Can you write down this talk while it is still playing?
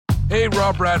Hey,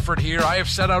 Rob Bradford here. I have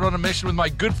set out on a mission with my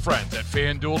good friends at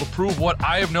FanDuel to prove what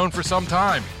I have known for some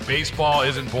time. Baseball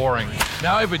isn't boring.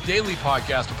 Now I have a daily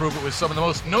podcast to prove it with some of the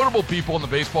most notable people in the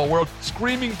baseball world,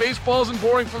 screaming baseball isn't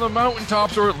boring from the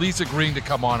mountaintops, or at least agreeing to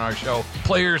come on our show.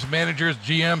 Players, managers,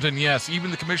 GMs, and yes, even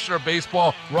the commissioner of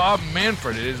baseball, Rob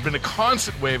Manfred. It has been a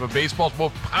constant wave of baseball's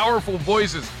most powerful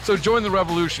voices. So join the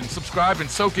revolution. Subscribe and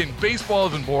soak in Baseball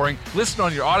Isn't Boring. Listen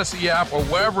on your Odyssey app or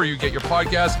wherever you get your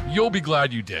podcasts. You'll be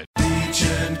glad you did. Beach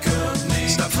and Company.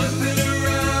 Stop flipping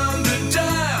around the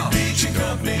dial. Beach and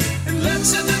Company. And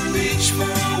let's hit the beach for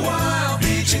a while.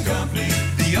 Beach and Company.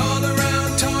 The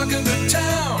all-around talk of the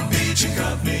town. Beach and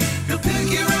Company. He'll pick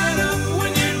you right up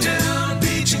when you're down.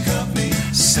 Beach and Company.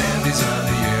 Sandy's on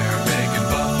the air making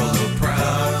Buffalo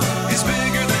proud. He's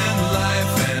bigger than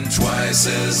life and twice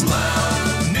as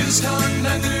loud. News Talk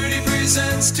 930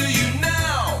 presents to you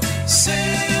now.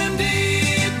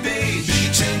 Sandy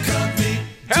Beach and Company.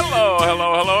 Hello.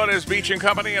 It is Beach and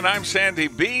Company, and I'm Sandy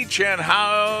Beach. And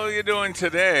how you doing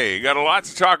today? Got a lot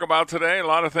to talk about today, a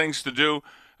lot of things to do.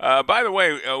 By the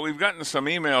way, we've gotten some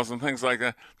emails and things like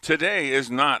that. Today is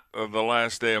not the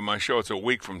last day of my show. It's a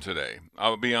week from today.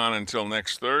 I'll be on until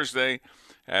next Thursday.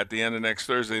 At the end of next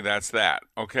Thursday, that's that.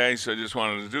 Okay, so just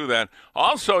wanted to do that.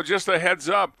 Also, just a heads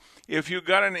up, if you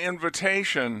got an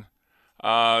invitation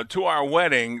to our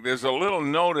wedding, there's a little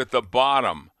note at the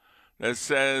bottom that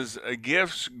says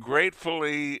gifts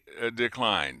gratefully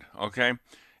declined, okay?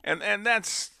 And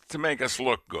that's to make us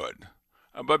look good.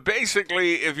 But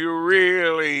basically, if you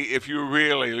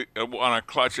really want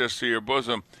to clutch us to your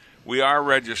bosom, we are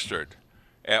registered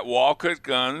at Walcott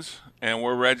Guns, and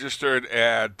we're registered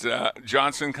at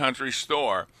Johnson Country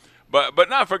Store.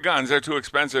 But not for guns, they're too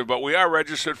expensive, but we are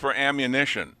registered for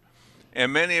ammunition.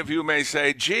 And many of you may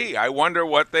say, gee, I wonder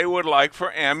what they would like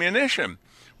for ammunition.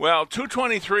 Well,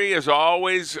 223 is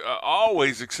always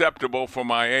acceptable for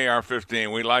my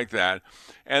AR-15. We like that.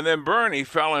 And then Bernie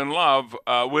fell in love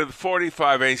with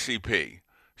 45 ACP.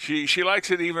 She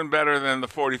likes it even better than the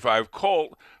 45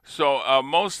 Colt. So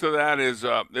most of that is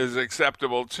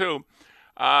acceptable too.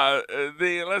 The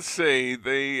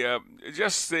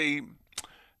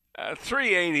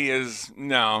 380 is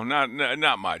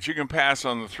not much. You can pass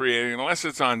on the 380 unless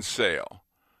it's on sale.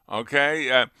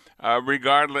 Okay.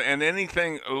 Regardless, and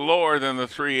anything lower than the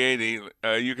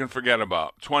 380, you can forget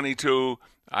about. 22,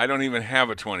 I don't even have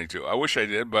a 22. I wish I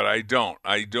did, but I don't.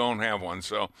 I don't have one.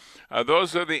 So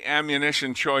those are the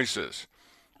ammunition choices.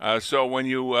 So when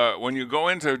you go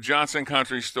into Johnson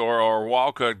Country Store or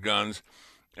Walcott Guns,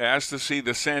 ask to see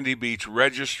the Sandy Beach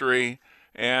registry,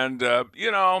 and just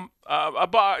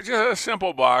a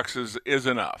simple box is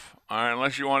enough. All right,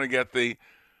 unless you want to get the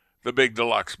big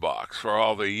deluxe box for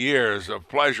all the years of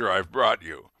pleasure I've brought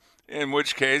you. In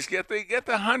which case, get the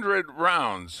 100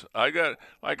 rounds. I got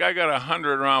a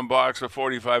 100-round box of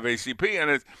 45 ACP, and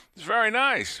it's very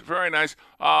nice, very nice.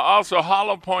 Also,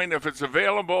 hollow point if it's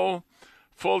available,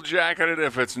 full jacketed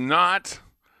if it's not,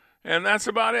 and that's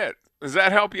about it. Does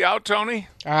that help you out, Tony?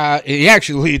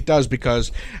 Actually, it does,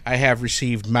 because I have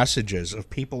received messages of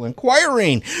people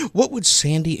inquiring, what would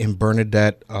Sandy and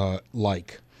Bernadette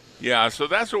like? Yeah, so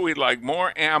that's what we'd like,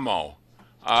 more ammo.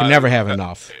 Can never have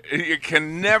enough. You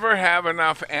can never have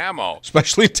enough ammo.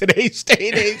 Especially in today's day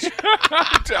and age.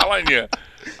 I'm telling you.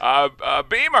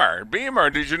 Beamer,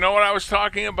 did you know what I was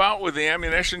talking about with the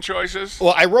ammunition choices?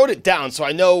 Well, I wrote it down, so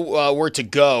I know where to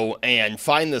go and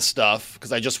find this stuff,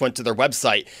 because I just went to their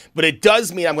website. But it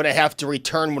does mean I'm going to have to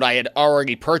return what I had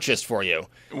already purchased for you.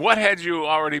 What had you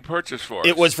already purchased for us?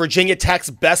 It was Virginia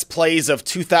Tech's Best Plays of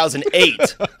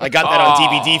 2008. I got that on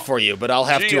DVD for you, but I'll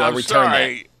have to return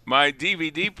that. My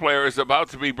DVD player is about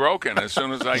to be broken as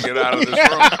soon as I get out of this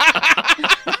room.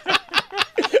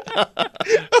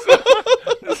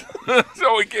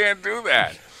 So we can't do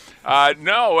that.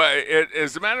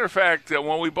 As a matter of fact,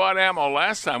 when we bought ammo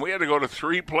last time, we had to go to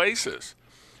 3 places.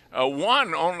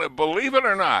 One only, believe it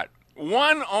or not,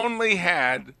 one only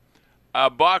had a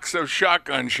box of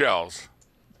shotgun shells,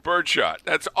 birdshot.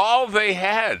 That's all they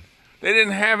had. They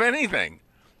didn't have anything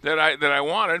that I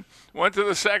wanted. Went to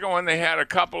the second one. They had a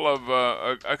couple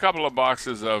of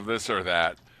boxes of this or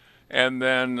that, and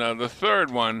then the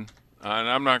third one. And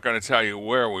I'm not going to tell you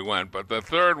where we went, but the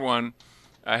third one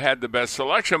had the best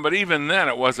selection. But even then,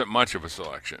 it wasn't much of a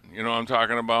selection. You know what I'm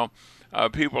talking about?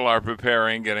 People are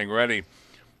preparing, getting ready.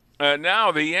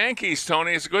 Now, the Yankees,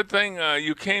 Tony, it's a good thing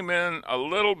you came in a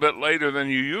little bit later than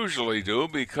you usually do,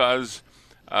 because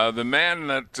the man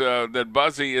that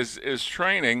Buzzy is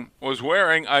training was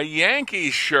wearing a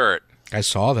Yankees shirt. I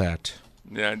saw that.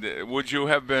 Yeah, would you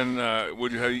have been?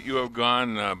 Would you have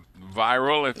gone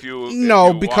viral if you? No,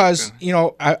 if you because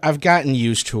walked in? I've gotten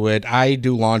used to it. I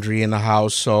do laundry in the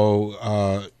house,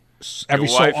 so every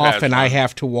so wife has often I one.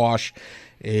 have to wash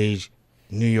a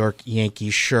New York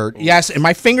Yankees shirt. Yes, and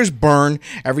my fingers burn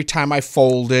every time I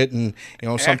fold it, and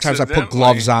sometimes I put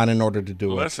gloves on in order to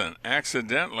do it. Listen,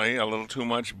 accidentally, a little too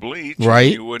much bleach,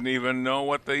 Right. You wouldn't even know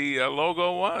what the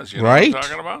logo was. You know Right. what I'm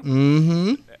talking about?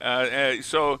 Mm-hmm.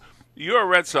 So you're a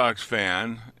Red Sox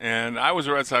fan, and I was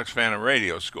a Red Sox fan in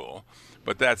radio school,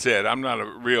 but that's it. I'm not a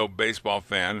real baseball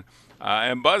fan.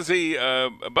 And Buzzy,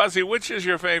 which is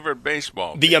your favorite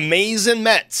baseball The team? Amazing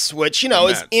Mets, which, is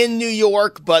Mets. in New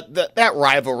York, but that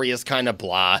rivalry is kind of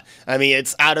blah. I mean,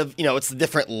 it's out of, it's a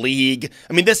different league.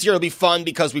 I mean, this year will be fun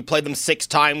because we played them 6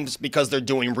 times because they're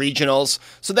doing regionals.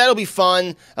 So that'll be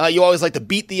fun. You always like to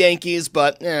beat the Yankees,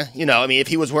 but, if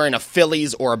he was wearing a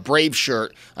Phillies or a Braves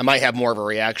shirt, I might have more of a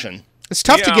reaction. It's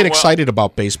tough to Yeah, get well- excited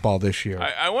about baseball this year.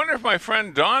 I wonder if my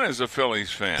friend Don is a Phillies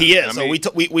fan. He is. I mean,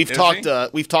 We've is talked. he?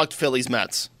 We've talked Phillies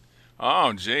Mets.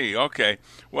 Oh, gee. Okay.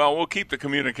 Well, we'll keep the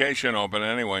communication open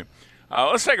anyway.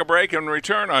 Let's take a break and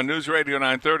return on News Radio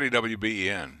 930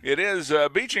 WBEN. It is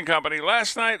Beach and Company.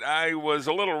 Last night I was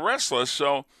a little restless,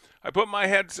 so I put my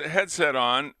headset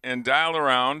on and dialed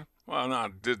around. Well, no, I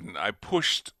didn't. I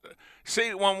pushed.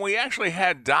 See, when we actually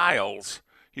had dials,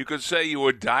 you could say you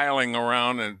were dialing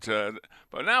around,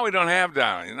 but now we don't have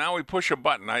dialing. Now we push a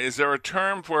button. Is there a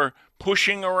term for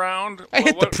pushing around? I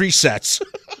hit the presets.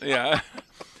 Yeah.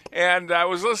 And I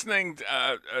was listening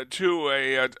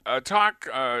to a talk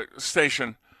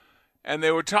station, and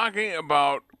they were talking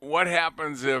about what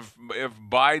happens if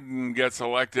Biden gets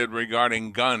elected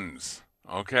regarding guns,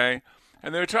 okay?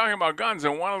 And they were talking about guns,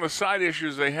 and one of the side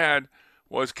issues they had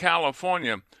was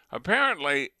California.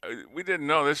 Apparently, we didn't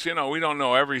know this, we don't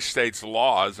know every state's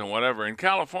laws and whatever. In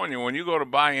California, when you go to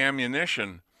buy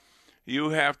ammunition, you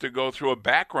have to go through a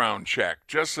background check,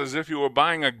 just as if you were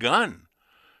buying a gun.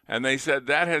 And they said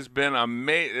that has been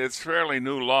it's fairly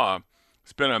new law.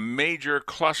 It's been a major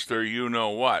cluster,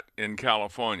 in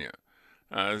California.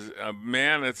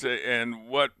 And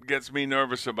what gets me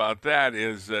nervous about that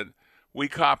is that we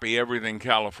copy everything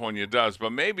California does.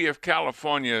 But maybe if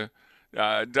California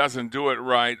doesn't do it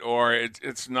right, or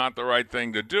it's not the right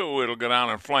thing to do, it'll go down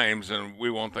in flames and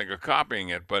we won't think of copying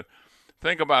it. But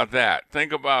think about that.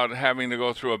 Think about having to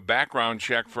go through a background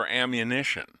check for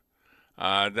ammunition.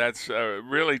 That's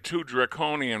really too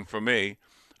draconian for me.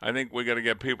 I think we got to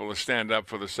get people to stand up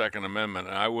for the Second Amendment,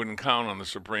 and I wouldn't count on the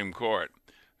Supreme Court.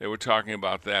 They were talking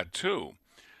about that too.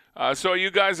 So are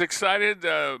you guys excited?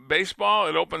 Baseball,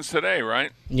 it opens today,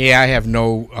 right? Yeah, I have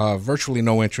virtually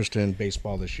no interest in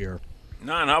baseball this year.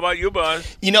 None. How about you,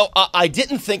 Buzz? I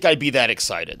didn't think I'd be that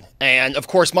excited. And, of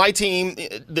course, my team,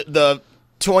 the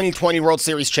 2020 World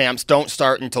Series champs, don't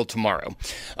start until tomorrow.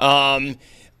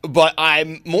 But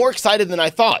I'm more excited than I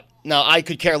thought. Now, I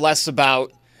couldn't care less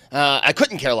about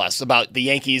the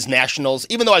Yankees, Nationals,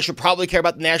 even though I should probably care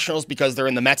about the Nationals because they're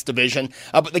in the Mets division.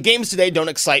 But the games today don't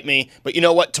excite me. But you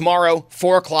know what? Tomorrow,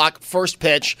 4 o'clock, first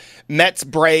pitch,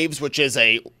 Mets-Braves, which is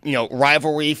a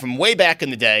rivalry from way back in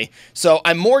the day. So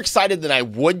I'm more excited than I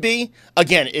would be.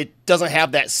 Again, it doesn't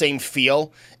have that same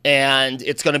feel. And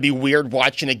it's going to be weird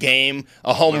watching a game,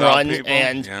 a home Without run, people,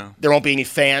 and yeah. there won't be any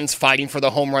fans fighting for the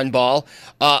home run ball.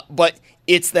 But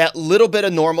it's that little bit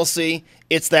of normalcy.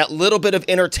 It's that little bit of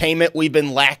entertainment we've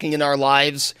been lacking in our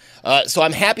lives. So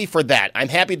I'm happy for that. I'm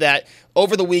happy that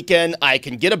over the weekend I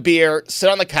can get a beer, sit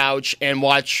on the couch, and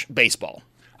watch baseball.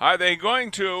 Are they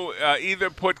going to either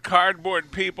put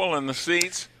cardboard people in the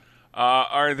seats?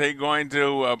 Are they going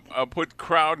to put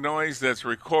crowd noise that's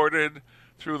recorded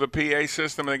through the PA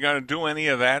system? Are they going to do any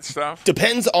of that stuff?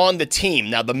 Depends on the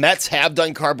team. Now, the Mets have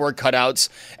done cardboard cutouts,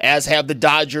 as have the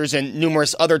Dodgers and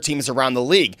numerous other teams around the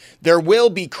league. There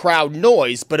will be crowd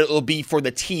noise, but it will be for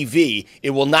the TV. It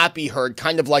will not be heard,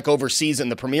 kind of like overseas in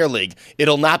the Premier League.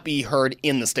 It'll not be heard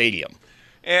in the stadium.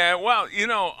 Well,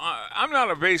 I'm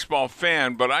not a baseball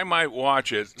fan, but I might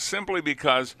watch it simply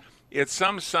because it's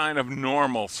some sign of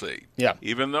normalcy. Yeah.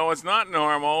 Even though it's not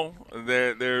normal,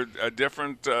 they're a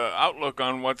different outlook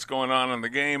on what's going on in the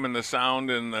game and the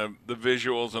sound and the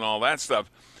visuals and all that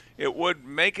stuff. It would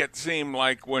make it seem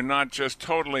like we're not just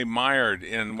totally mired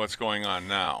in what's going on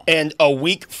now. And a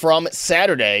week from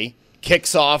Saturday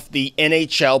kicks off the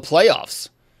NHL playoffs,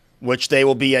 which they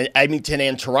will be in Edmonton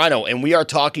and Toronto. And we are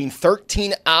talking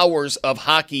 13 hours of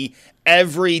hockey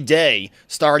every day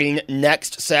starting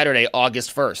next Saturday,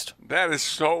 August 1st. That is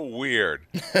so weird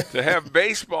to have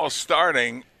baseball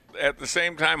starting at the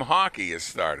same time hockey is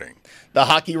starting. The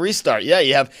hockey restart. Yeah,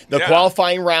 you have the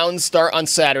qualifying rounds start on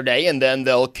Saturday, and then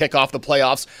they'll kick off the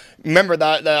playoffs. Remember,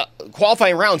 the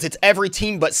qualifying rounds, it's every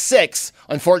team but 6.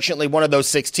 Unfortunately, one of those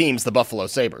 6 teams, the Buffalo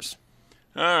Sabres.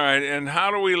 All right, and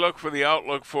how do we look for the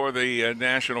outlook for the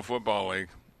National Football League?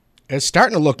 It's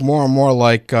starting to look more and more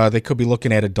like they could be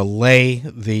looking at a delay.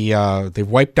 They've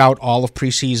wiped out all of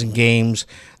preseason games.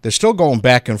 They're still going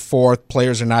back and forth.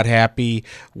 Players are not happy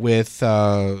with,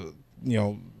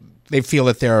 they feel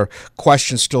that there are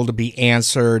questions still to be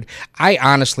answered. I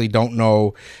honestly don't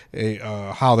know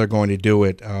how they're going to do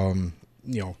it.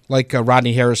 Like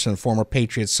Rodney Harrison, former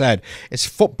Patriot, said, it's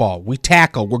football. We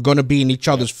tackle. We're going to be in each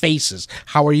other's faces.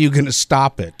 How are you going to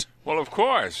stop it? Well, of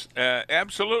course,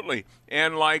 absolutely.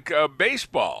 And like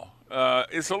baseball,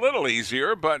 it's a little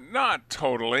easier, but not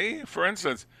totally. For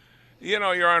instance,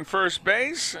 you're on first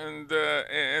base,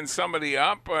 and somebody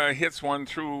up hits one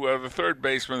through the third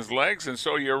baseman's legs, and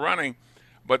so you're running.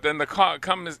 But then the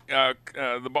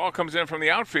ball comes in from the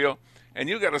outfield, and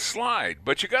you got to slide.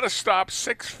 But you got to stop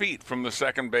 6 feet from the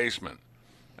second baseman.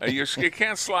 You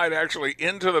can't slide actually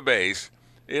into the base.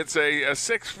 It's a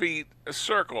 6 feet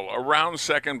circle around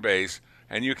second base,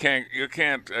 and you can't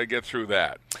get through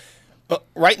that.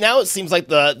 Right now, it seems like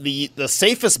the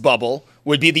safest bubble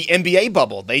would be the NBA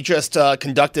bubble. They just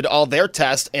conducted all their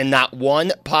tests, and not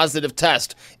one positive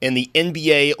test in the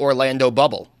NBA Orlando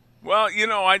bubble. Well,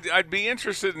 I'd be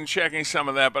interested in checking some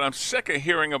of that, but I'm sick of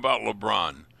hearing about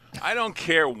LeBron. I don't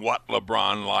care what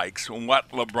LeBron likes and what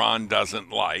LeBron doesn't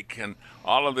like and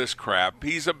all of this crap.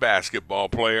 He's a basketball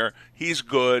player. He's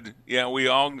good. Yeah, we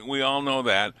all know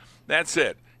that. That's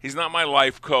it. He's not my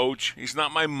life coach. He's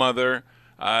not my mother.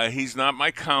 He's not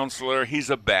my counselor. He's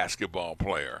a basketball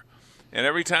player. And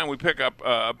every time we pick up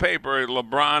a paper,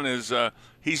 LeBron is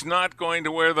he's not going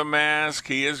to wear the mask.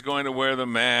 He is going to wear the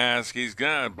mask. He's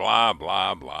going to blah,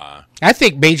 blah, blah. I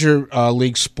think Major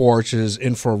League Sports is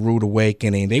in for a rude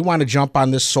awakening. They want to jump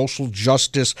on this social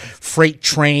justice freight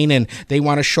train, and they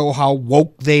want to show how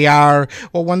woke they are.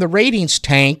 Well, when the ratings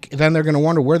tank, then they're going to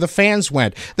wonder where the fans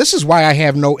went. This is why I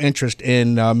have no interest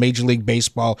in Major League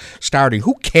Baseball starting.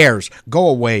 Who cares? Go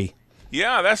away.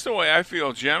 Yeah, that's the way I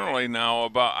feel generally now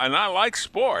and I like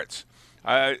sports.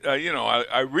 I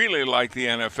really like the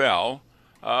NFL,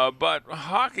 but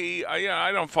hockey,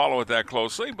 I don't follow it that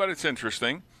closely, but it's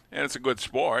interesting, and it's a good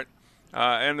sport,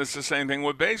 and it's the same thing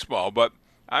with baseball. But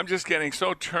I'm just getting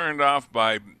so turned off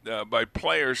by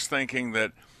players thinking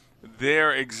that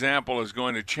their example is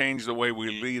going to change the way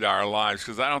we lead our lives,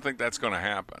 because I don't think that's going to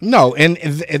happen. No, and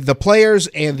the players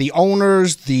and the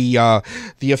owners, the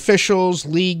officials,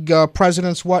 league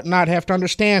presidents, whatnot, have to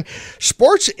understand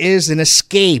sports is an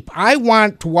escape. I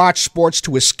want to watch sports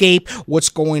to escape what's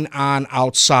going on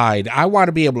outside. I want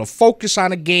to be able to focus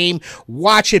on a game,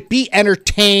 watch it, be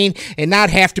entertained, and not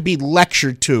have to be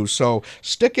lectured to. So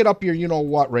stick it up your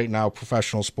you-know-what right now,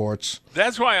 professional sports.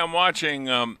 That's why I'm watching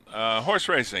horse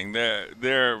racing.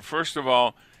 They're first of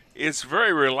all, it's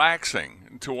very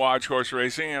relaxing to watch horse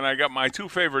racing, and I got my 2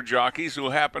 favorite jockeys who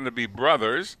happen to be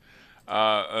brothers,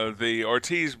 the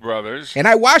Ortiz brothers. And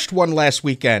I watched one last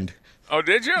weekend. Oh,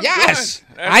 did you? Yes.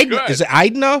 Good. Is it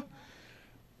Idna?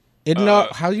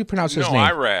 Idna? How do you pronounce his name?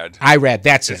 Irad. Irad,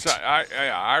 that's it.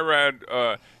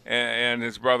 Irad and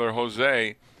his brother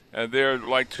Jose. They're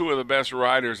like 2 of the best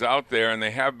riders out there, and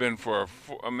they have been for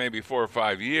maybe 4 or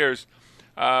 5 years.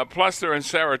 Plus, they're in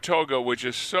Saratoga, which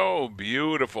is so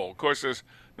beautiful. Of course, there's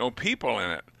no people in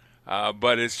it,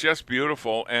 but it's just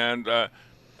beautiful. And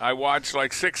I watched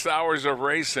like 6 hours of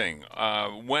racing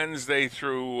Wednesday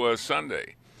through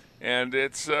Sunday, and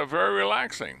it's very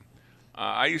relaxing.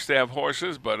 I used to have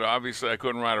horses, but obviously I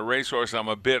couldn't ride a racehorse. I'm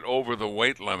a bit over the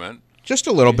weight limit. Just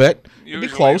a little bit. Usually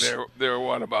be close. They're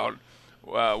what, about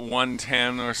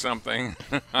 110 or something.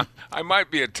 I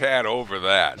might be a tad over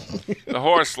that. The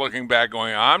horse looking back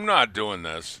going, I'm not doing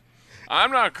this.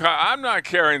 I'm not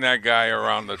carrying that guy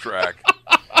around the track.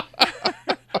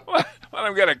 Let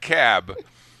him get a cab.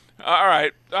 All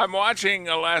right. I'm watching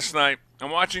last night.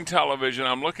 I'm watching television.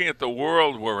 I'm looking at the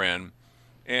world we're in,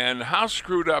 and how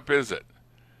screwed up is it?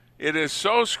 It is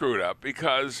so screwed up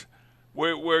because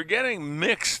we're getting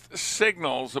mixed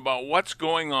signals about what's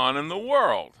going on in the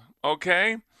world.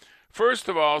 Okay? First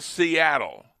of all,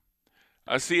 Seattle.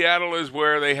 Seattle is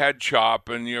where they had CHOP,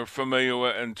 and you're familiar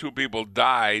with, and 2 people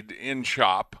died in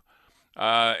CHOP.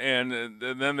 And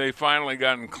then they finally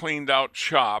gotten cleaned out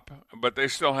CHOP, but they're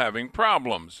still having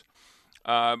problems.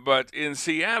 But in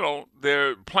Seattle,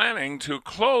 they're planning to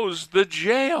close the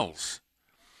jails.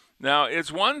 Now,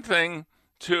 it's one thing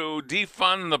to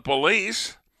defund the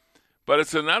police, but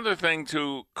it's another thing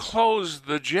to close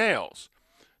the jails.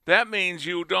 that means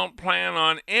you don't plan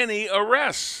on any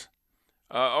arrests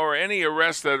or any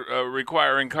arrests that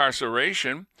require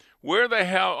incarceration. Where the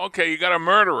hell? Okay, you got a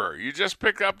murderer. You just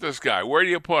picked up this guy. Where do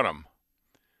you put him?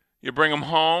 You bring him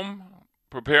home,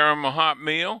 prepare him a hot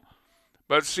meal.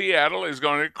 But Seattle is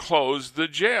going to close the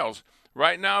jails.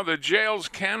 Right now, the jails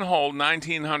can hold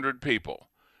 1,900 people,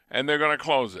 and they're going to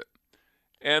close it.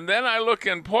 And then I look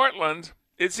in Portland,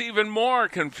 it's even more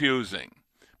confusing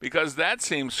because that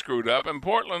seems screwed up, and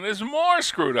Portland is more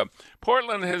screwed up.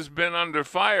 Portland has been under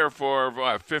fire for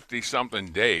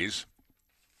 50-something days.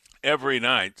 Every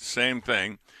night, same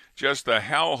thing, just a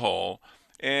hellhole.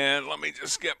 And let me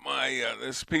just get my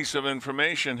this piece of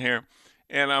information here.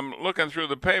 And I'm looking through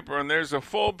the paper, and there's a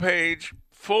full page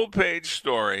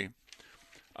story.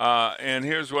 And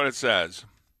here's what it says.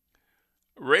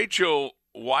 Rachel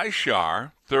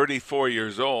Weishar, 34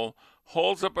 years old,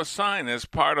 holds up a sign as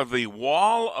part of the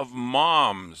Wall of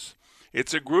Moms.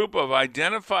 It's a group of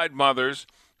identified mothers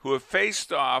who have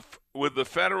faced off with the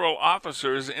federal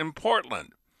officers in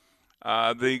Portland.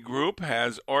 The group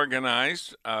has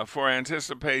organized for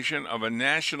anticipation of a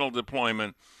national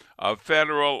deployment of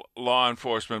federal law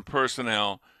enforcement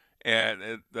personnel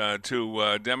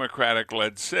to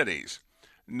Democratic-led cities.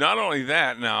 Not only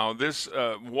that, now, this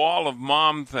Wall of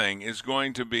Mom thing is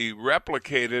going to be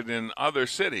replicated in other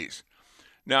cities.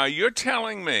 Now, you're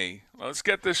telling me, let's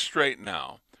get this straight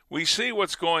now. We see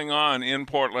what's going on in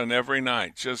Portland every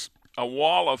night, just a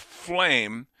wall of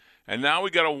flame, and now we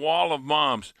got a wall of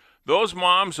moms. Those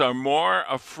moms are more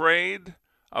afraid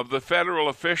of the federal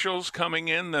officials coming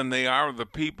in than they are of the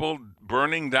people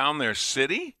burning down their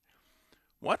city?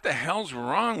 What the hell's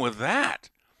wrong with that?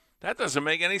 That doesn't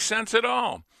make any sense at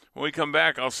all. When we come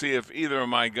back, I'll see if either of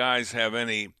my guys have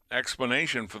any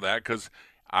explanation for that, because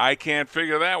I can't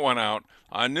figure that one out.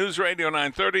 On News Radio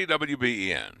 930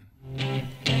 WBEN.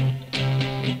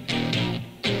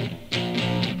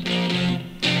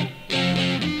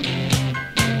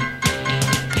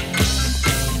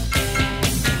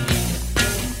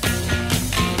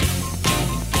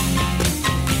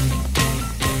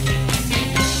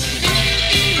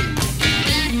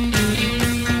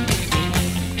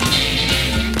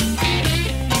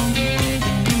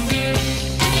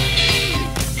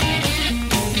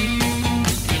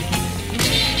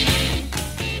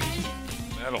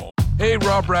 Hey,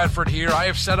 Rob Bradford here. I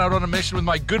have set out on a mission with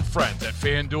my good friends at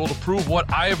FanDuel to prove what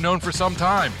I have known for some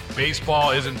time.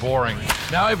 Baseball isn't boring.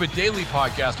 Now I have a daily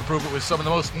podcast to prove it with some of the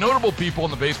most notable people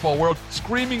in the baseball world,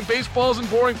 screaming baseball isn't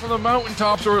boring from the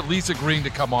mountaintops, or at least agreeing to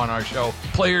come on our show.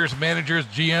 Players, managers,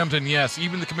 GMs, and yes,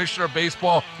 even the commissioner of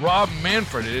baseball, Rob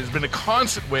Manfred. It has been a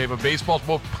constant wave of baseball's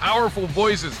most powerful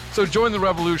voices. So join the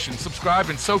revolution. Subscribe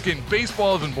and soak in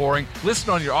Baseball Isn't Boring.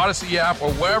 Listen on your Odyssey app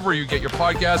or wherever you get your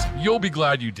podcasts. You'll be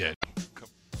glad you did.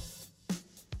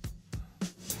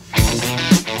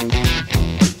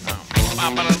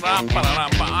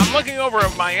 I'm looking over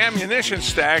at my ammunition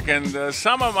stack, and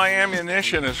some of my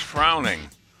ammunition is frowning.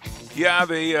 Yeah,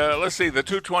 let's see, the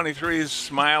 223 is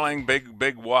smiling,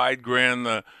 big wide grin.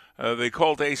 The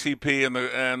Colt ACP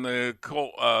and the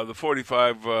Colt, the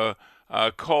 45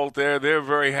 Colt, they're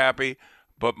very happy.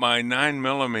 But my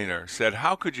 9mm said,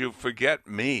 "How could you forget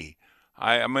me?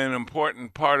 I am an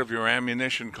important part of your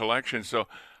ammunition collection." So,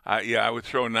 I would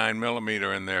throw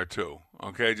 9mm in there too.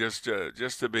 Okay, just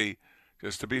to be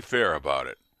fair about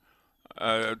it.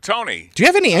 Tony, do you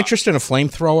have any interest in a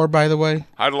flamethrower, by the way?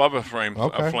 I'd love a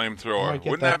flamethrower.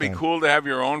 Wouldn't that be cool to have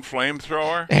your own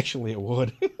flamethrower? Actually, it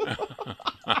would.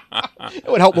 It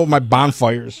would help with my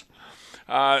bonfires.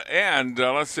 And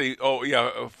let's see. Oh,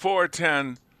 yeah,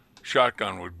 410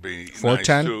 shotgun would be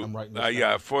 410? nice too. I'm writing this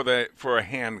down. For a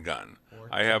handgun.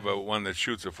 I have one that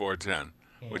shoots a 410,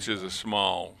 which is a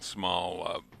small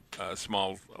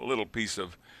little piece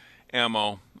of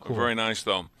ammo. Cool. Very nice,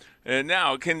 though. And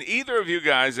now, can either of you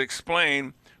guys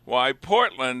explain why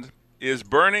Portland is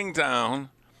burning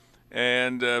down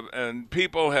and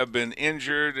people have been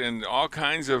injured in all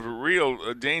kinds of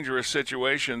real dangerous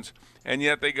situations, and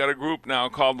yet they got a group now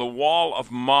called the Wall of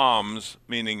Moms,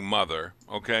 meaning mother,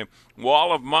 okay?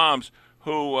 Wall of Moms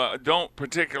who don't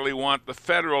particularly want the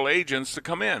federal agents to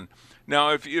come in. Now,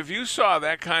 if you saw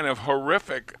that kind of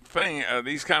horrific thing,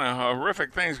 these kind of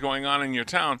horrific things going on in your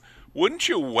town, wouldn't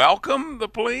you welcome the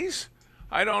police?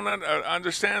 I don't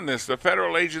understand this. The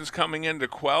federal agents coming in to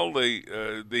quell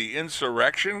the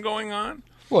insurrection going on?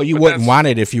 Well, you wouldn't want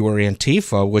it if you were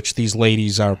Antifa, which these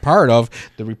ladies are part of.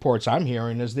 The reports I'm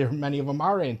hearing is many of them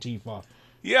are Antifa.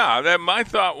 Yeah, my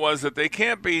thought was that they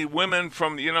can't be women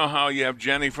from, you know how you have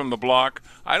Jenny from the block?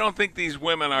 I don't think these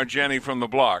women are Jenny from the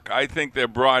block. I think they're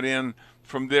brought in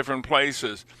from different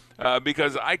places.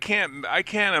 because I can't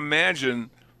imagine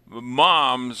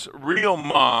moms, real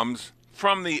moms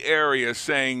from the area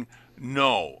saying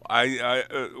no.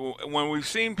 When we've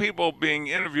seen people being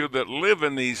interviewed that live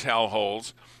in these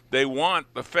hellholes, they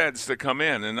want the feds to come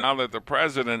in. And now that the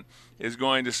president is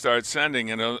going to start sending,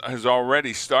 and has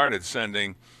already started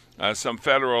sending, some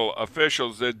federal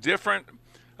officials, they're different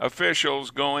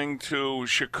officials going to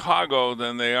Chicago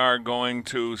than they are going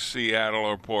to Seattle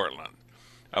or Portland.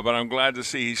 But I'm glad to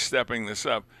see he's stepping this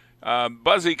up.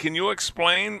 Buzzy, can you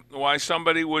explain why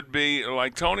somebody would be,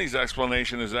 like Tony's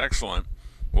explanation is excellent,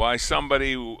 why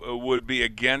somebody would be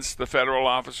against the federal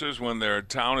officers when their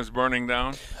town is burning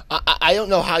down? I don't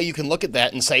know how you can look at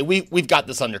that and say we've got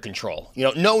this under control.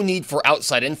 No need for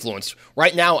outside influence.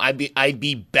 Right now, I'd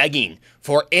be begging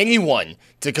for anyone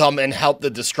to come and help the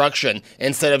destruction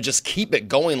instead of just keep it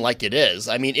going like it is.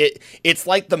 I mean, it's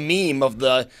like the meme of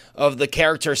the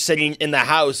character sitting in the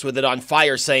house with it on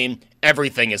fire saying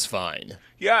everything is fine.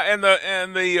 Yeah,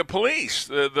 and the police,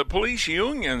 the police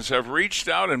unions have reached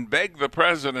out and begged the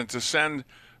president to send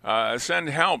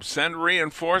help, send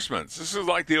reinforcements. This is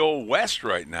like the old West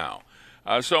right now.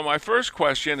 So my first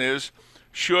question is,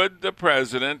 should the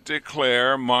president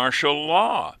declare martial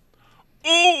law?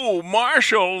 Ooh,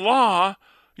 martial law?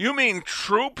 You mean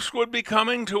troops would be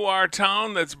coming to our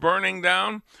town that's burning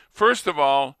down? First of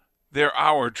all, they're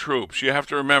our troops. You have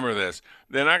to remember this.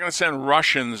 They're not going to send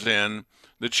Russians in.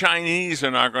 The Chinese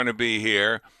are not going to be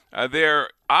here. They're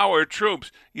our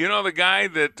troops. You know the guy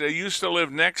that used to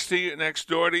live next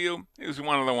door to you? He was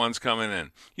one of the ones coming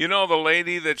in. You know the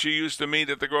lady that you used to meet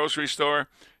at the grocery store?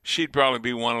 She'd probably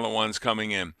be one of the ones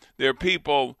coming in. They're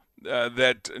people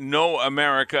that know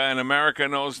America, and America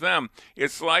knows them.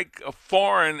 It's like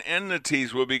foreign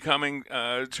entities will be coming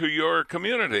to your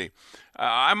community.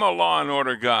 I'm a law and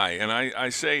order guy, and I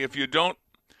say if you don't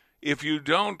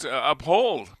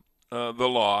uphold the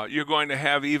law, you're going to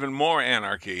have even more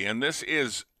anarchy, and this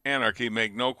is anarchy,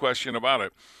 make no question about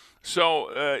it. So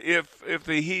if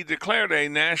he declared a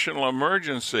national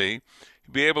emergency,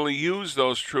 be able to use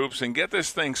those troops and get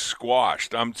this thing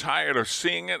squashed. I'm tired of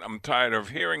seeing it. I'm tired of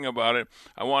hearing about it.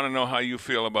 I want to know how you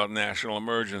feel about national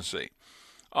emergency.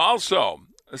 Also,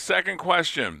 a second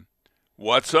question,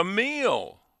 what's a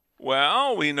meal?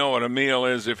 Well, we know what a meal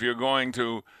is if you're going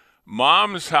to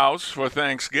Mom's house for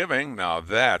Thanksgiving. Now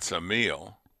that's a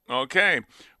meal. Okay,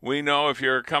 we know if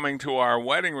you're coming to our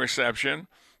wedding reception,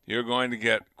 you're going to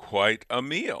get quite a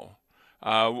meal.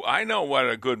 I know what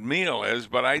a good meal is,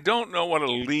 but I don't know what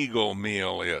a legal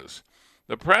meal is.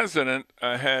 The president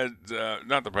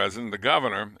the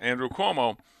governor, Andrew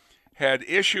Cuomo, had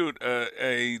issued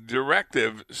a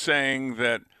directive saying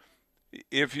that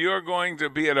if you're going to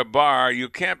be at a bar, you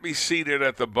can't be seated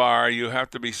at the bar. You have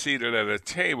to be seated at a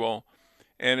table.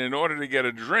 And in order to get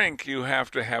a drink, you have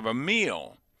to have a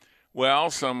meal. Well,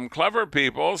 some clever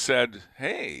people said,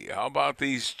 hey, how about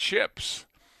these chips?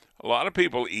 A lot of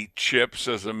people eat chips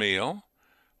as a meal.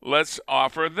 Let's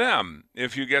offer them.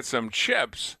 If you get some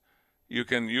chips, you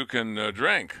can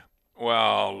drink.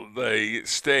 Well, the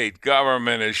state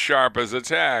government is sharp as a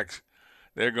tack.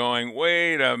 They're going,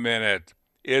 wait a minute.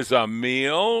 Is a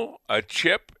meal a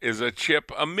chip? Is a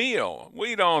chip a meal?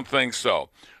 We don't think so.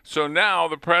 So now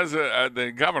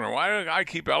the governor, why do I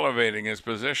keep elevating his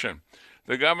position?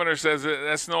 The governor says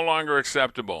that's no longer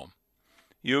acceptable.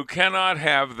 You cannot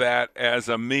have that as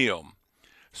a meal.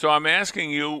 So I'm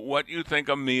asking you what you think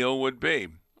a meal would be.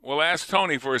 We'll ask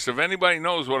Tony first. If anybody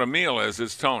knows what a meal is,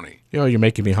 it's Tony. You're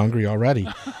making me hungry already.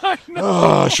 I know.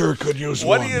 Oh, sure could use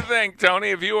what one. Do you think, Tony,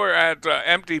 if you were at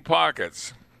Empty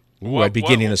Pockets? Ooh, I'd be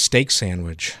getting a steak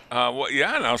sandwich.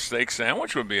 Now steak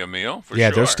sandwich would be a meal for sure. Yeah,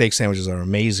 their steak sandwiches are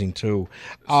amazing too.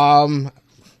 I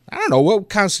don't know what would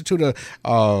constitute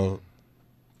a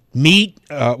meat.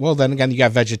 Well, then again, you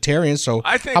got vegetarian. So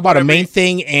I think how about a main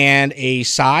thing and a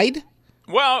side?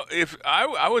 Well, if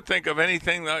I would think of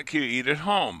anything like you eat at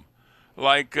home,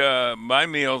 like my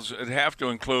meals would have to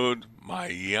include my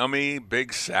yummy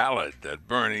big salad that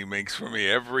Bernie makes for me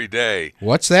every day.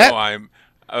 What's that? So I'm.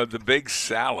 The big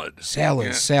salad.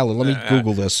 Salad. Let me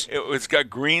Google this. It's got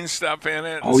green stuff in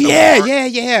it. Oh, yeah.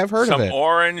 I've heard of it. Some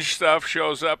orange stuff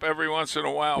shows up every once in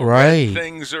a while. Right. Red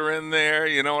things are in there.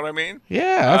 You know what I mean?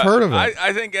 Yeah, I've heard of it.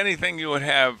 I think anything you would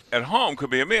have at home could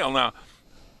be a meal. Now,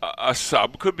 a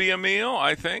sub could be a meal,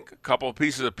 I think. A couple of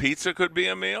pieces of pizza could be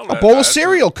a meal. A bowl of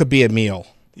cereal could be a meal.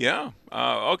 Yeah.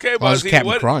 Okay, Well, it's Buzzy.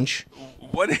 Captain Crunch.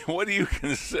 What do you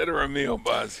consider a meal,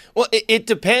 Buzz? Well, it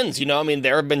depends. I mean,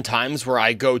 there have been times where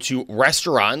I go to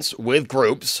restaurants with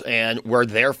groups and we're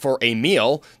there for a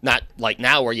meal, not like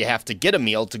now where you have to get a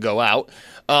meal to go out.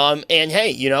 And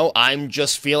hey, I'm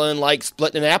just feeling like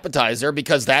splitting an appetizer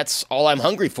because that's all I'm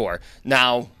hungry for.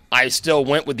 Now, I still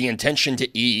went with the intention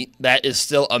to eat. That is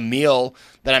still a meal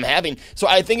that I'm having. So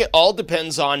I think it all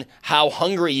depends on how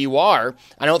hungry you are.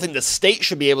 I don't think the state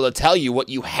should be able to tell you what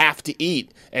you have to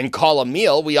eat and call a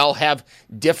meal. We all have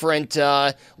different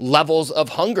levels of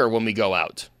hunger when we go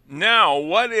out. Now,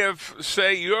 what if,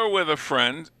 say, you're with a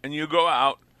friend and you go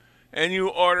out and you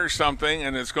order something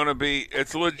and it's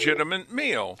a legitimate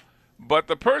meal, but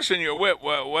the person you're with,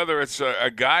 whether it's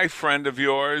a guy friend of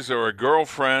yours or a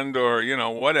girlfriend or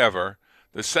whatever,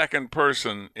 the second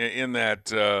person in that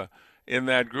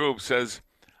group says,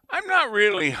 "I'm not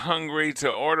really hungry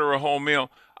to order a whole meal.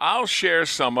 I'll share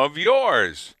some of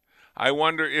yours." I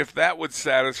wonder if that would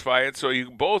satisfy it, so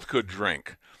you both could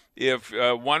drink. If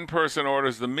one person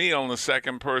orders the meal and the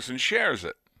second person shares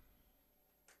it.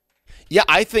 Yeah,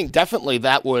 I think definitely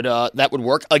that would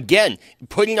work. Again,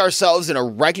 putting ourselves in a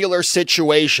regular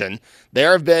situation.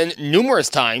 There have been numerous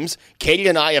times Katie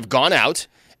and I have gone out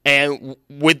and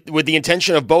with the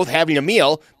intention of both having a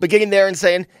meal, but getting there and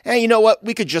saying, "Hey, you know what?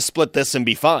 We could just split this and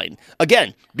be fine."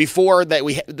 Again, before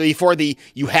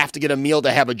you have to get a meal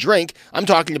to have a drink, I'm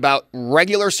talking about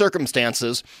regular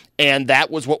circumstances, and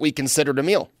that was what we considered a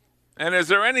meal. And is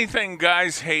there anything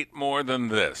guys hate more than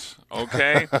this?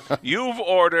 Okay? You've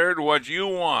ordered what you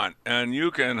want, and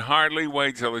you can hardly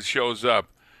wait till it shows up.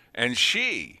 And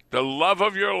she, the love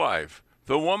of your life,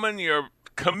 the woman you're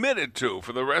committed to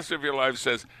for the rest of your life,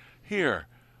 says, "Here,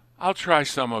 I'll try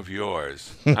some of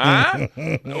yours." Huh?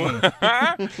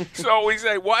 So we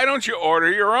say, why don't you order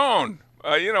your own?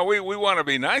 We want to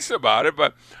be nice about it,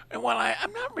 but, I'm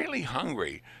not really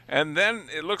hungry. And then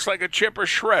it looks like a chipper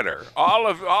shredder. All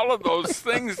of those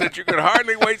things that you could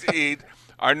hardly wait to eat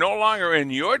are no longer in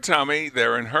your tummy,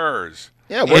 they're in hers.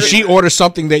 Yeah, And she orders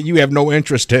something that you have no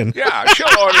interest in. Yeah,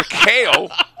 she'll order kale.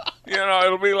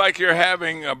 It'll be like you're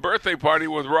having a birthday party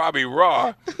with Robbie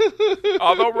Raw.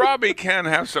 Although Robbie can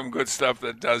have some good stuff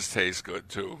that does taste good,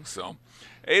 too. So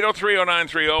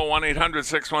 803-0930,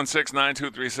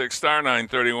 1-800-616-9236, star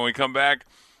 930. When we come back,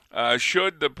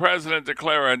 should the president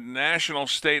declare a national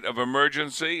state of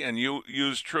emergency and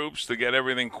use troops to get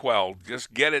everything quelled?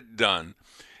 Just get it done.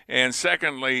 And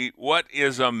secondly, what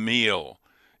is a meal?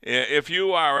 If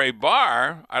you are a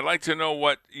bar, I'd like to know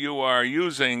what you are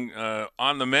using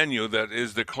on the menu that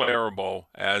is declarable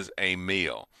as a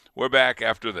meal. We're back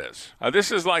after this.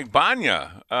 This is like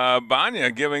Banya. Banya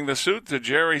giving the suit to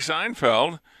Jerry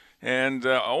Seinfeld and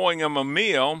owing him a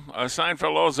meal.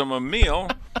 Seinfeld owes him a meal,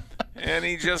 and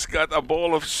he just got a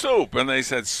bowl of soup. And they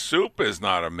said soup is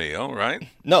not a meal, right?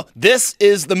 No, this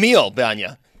is the meal,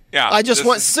 Banya. Yeah. I just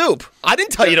want soup. I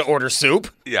didn't tell you to order soup.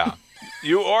 Yeah.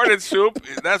 You ordered soup.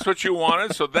 That's what you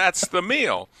wanted, so that's the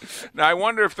meal. Now, I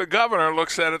wonder if the governor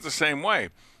looks at it the same way.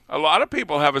 A lot of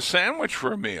people have a sandwich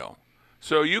for a meal.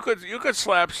 So you could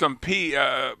slap some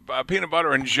peanut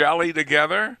butter and jelly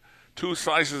together, 2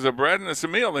 slices of bread, and it's a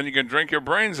meal. Then you can drink your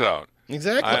brains out.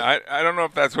 Exactly. I don't know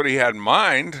if that's what he had in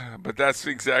mind, but that's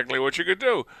exactly what you could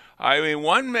do. I mean,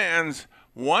 one man's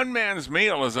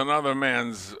meal is another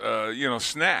man's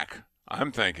snack,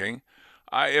 I'm thinking.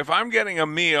 If I'm getting a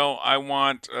meal, I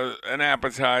want an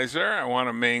appetizer, I want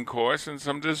a main course, and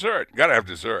some dessert. Got to have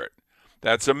dessert.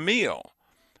 That's a meal.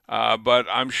 But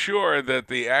I'm sure that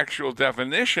the actual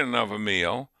definition of a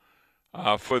meal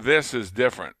for this is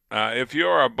different. If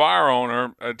you're a bar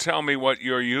owner, tell me what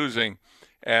you're using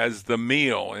as the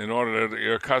meal in order that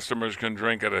your customers can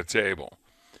drink at a table.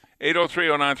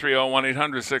 803-0930,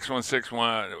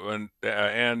 1-800-616-1,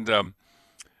 and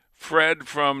Fred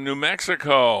from New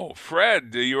Mexico.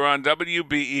 Fred, you're on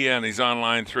WBEN. He's on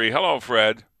line 3. Hello,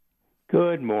 Fred.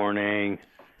 Good morning.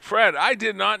 Fred, I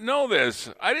did not know this.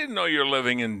 I didn't know you're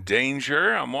living in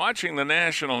danger. I'm watching the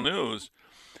national news,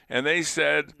 and they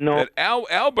said that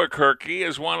Albuquerque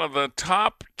is one of the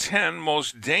top 10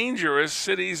 most dangerous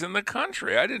cities in the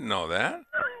country. I didn't know that.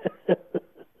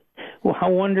 Well, I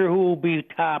wonder who will be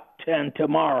top 10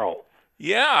 tomorrow.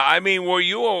 Yeah, I mean, were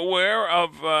you aware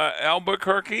of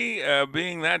Albuquerque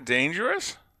being that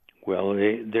dangerous? Well,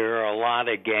 there are a lot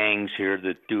of gangs here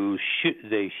that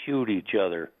they shoot each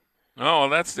other. Oh, well,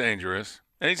 that's dangerous.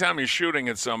 Anytime you're shooting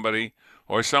at somebody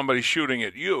or somebody shooting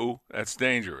at you, that's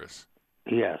dangerous.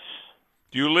 Yes.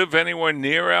 Do you live anywhere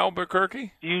near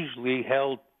Albuquerque? Usually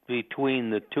held between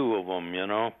the two of them, you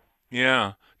know?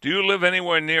 Yeah. Do you live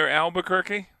anywhere near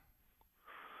Albuquerque?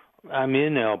 I'm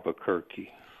in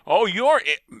Albuquerque. Oh,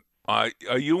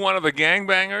 are you one of the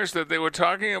gangbangers that they were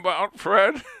talking about,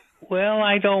 Fred? Well,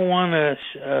 I don't want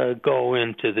to go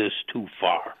into this too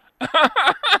far.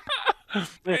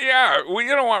 Yeah, well, you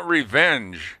don't want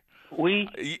revenge.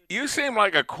 You seem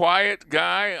like a quiet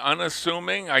guy,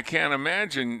 unassuming. I can't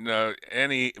imagine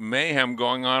any mayhem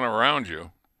going on around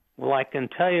you. Well, I can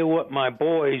tell you what my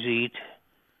boys eat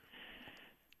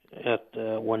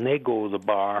when they go to the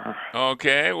bar.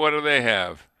 Okay, what do they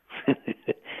have?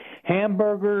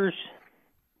 Hamburgers,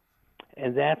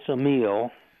 and that's a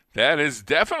meal. That is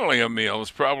definitely a meal.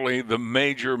 It's probably the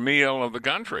major meal of the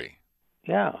country.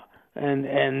 Yeah, and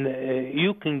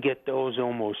you can get those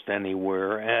almost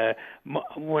anywhere.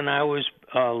 When I was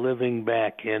living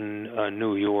back in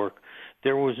New York,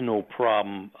 there was no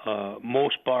problem.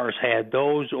 Most bars had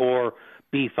those or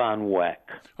beef on weck.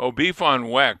 Oh, beef on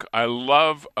weck. I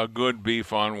love a good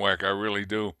beef on weck. I really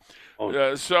do.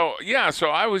 So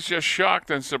I was just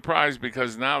shocked and surprised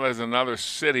because now there's another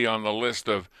city on the list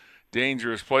of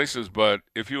dangerous places. But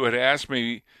if you had asked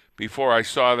me before I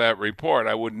saw that report,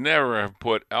 I would never have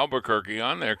put Albuquerque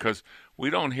on there because we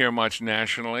don't hear much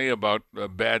nationally about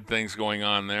bad things going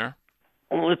on there.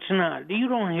 Well, it's not. You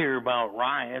don't hear about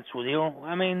riots.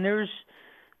 I mean,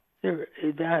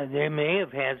 they may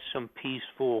have had some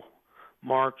peaceful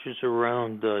marches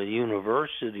around the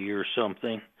university or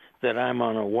something that I'm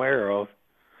unaware of,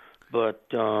 but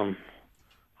I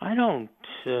don't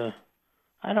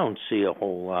see a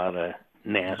whole lot of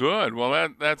nasty. Good. Well,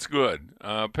 that's good.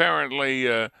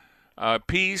 Apparently,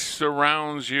 peace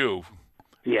surrounds you.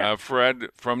 Yeah. Fred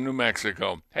from New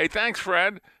Mexico. Hey, thanks,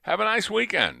 Fred. Have a nice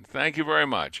weekend. Thank you very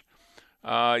much.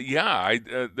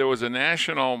 There was a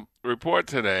national report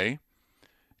today,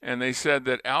 and they said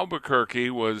that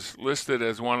Albuquerque was listed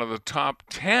as one of the top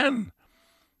 10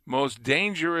 most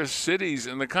dangerous cities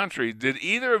in the country. Did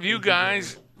either of you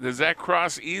guys, does that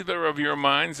cross either of your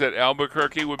minds that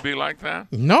Albuquerque would be like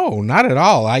that? No, not at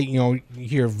all. You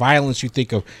hear violence, you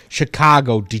think of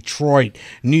Chicago, Detroit,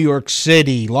 New York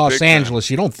City, Los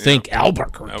Angeles. You don't think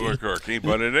Albuquerque. Albuquerque,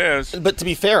 but it is. But to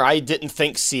be fair, I didn't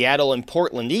think Seattle and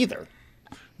Portland either.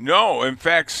 No, in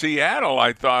fact, Seattle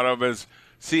I thought of as,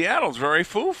 Seattle's very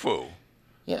foo-foo.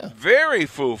 Yeah. Very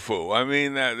foo-foo. I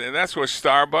mean, that's where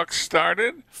Starbucks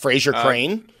started. Fraser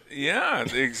Crane. Yeah,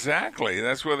 exactly.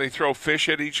 That's where they throw fish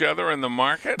at each other in the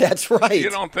market. That's right. You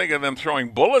don't think of them throwing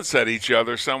bullets at each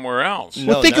other somewhere else.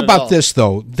 No, well, think not at about all. this,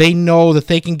 though. They know that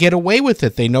they can get away with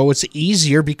it. They know it's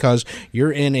easier because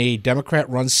you're in a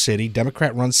Democrat-run city,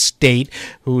 Democrat-run state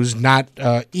who's not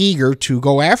eager to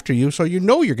go after you, so you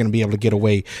know you're going to be able to get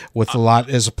away with a lot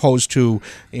as opposed to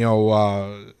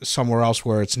somewhere else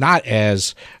where it's not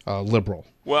as liberal.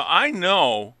 Well, I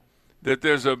know that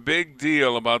there's a big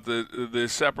deal about the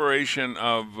separation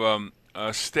of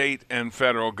state and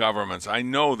federal governments. I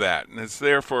know that, and it's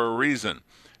there for a reason.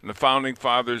 And the Founding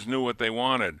Fathers knew what they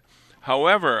wanted.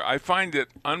 However, I find it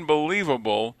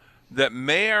unbelievable that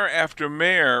mayor after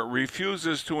mayor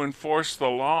refuses to enforce the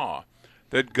law,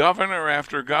 that governor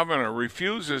after governor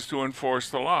refuses to enforce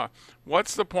the law.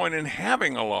 What's the point in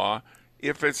having a law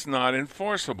if it's not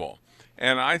enforceable?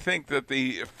 And I think that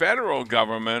the federal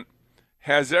government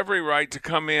has every right to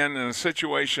come in a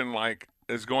situation like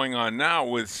is going on now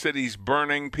with cities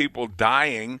burning, people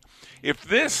dying. If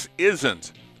this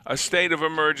isn't a state of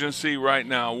emergency right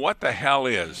now, what the hell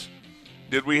is?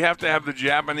 Did we have to have the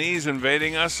Japanese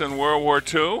invading us in World War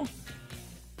II?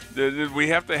 Did we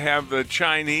have to have the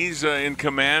Chinese in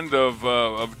command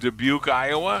of Dubuque,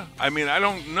 Iowa? I mean, I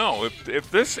don't know.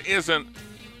 If this isn't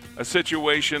a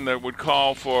situation that would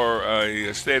call for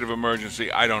a state of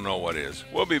emergency, I don't know what is.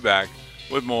 We'll be back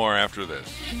with more after this.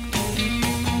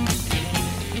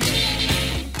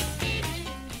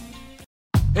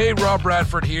 Hey, Rob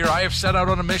Bradford here. I have set out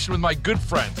on a mission with my good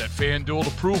friends at FanDuel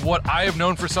to prove what I have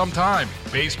known for some time.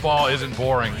 Baseball isn't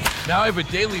boring. Now I have a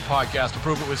daily podcast to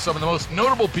prove it with some of the most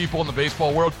notable people in the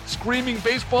baseball world, screaming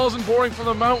baseball isn't boring from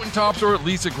the mountaintops or at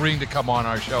least agreeing to come on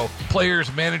our show.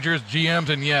 Players, managers, GMs,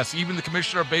 and yes, even the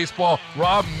commissioner of baseball,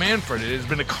 Rob Manfred. It has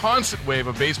been a constant wave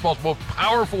of baseball's most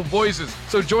powerful voices.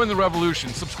 So join the revolution.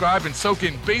 Subscribe and soak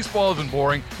in Baseball Isn't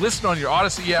Boring. Listen on your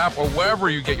Odyssey app or wherever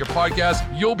you get your podcasts.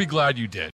 You'll be glad you did.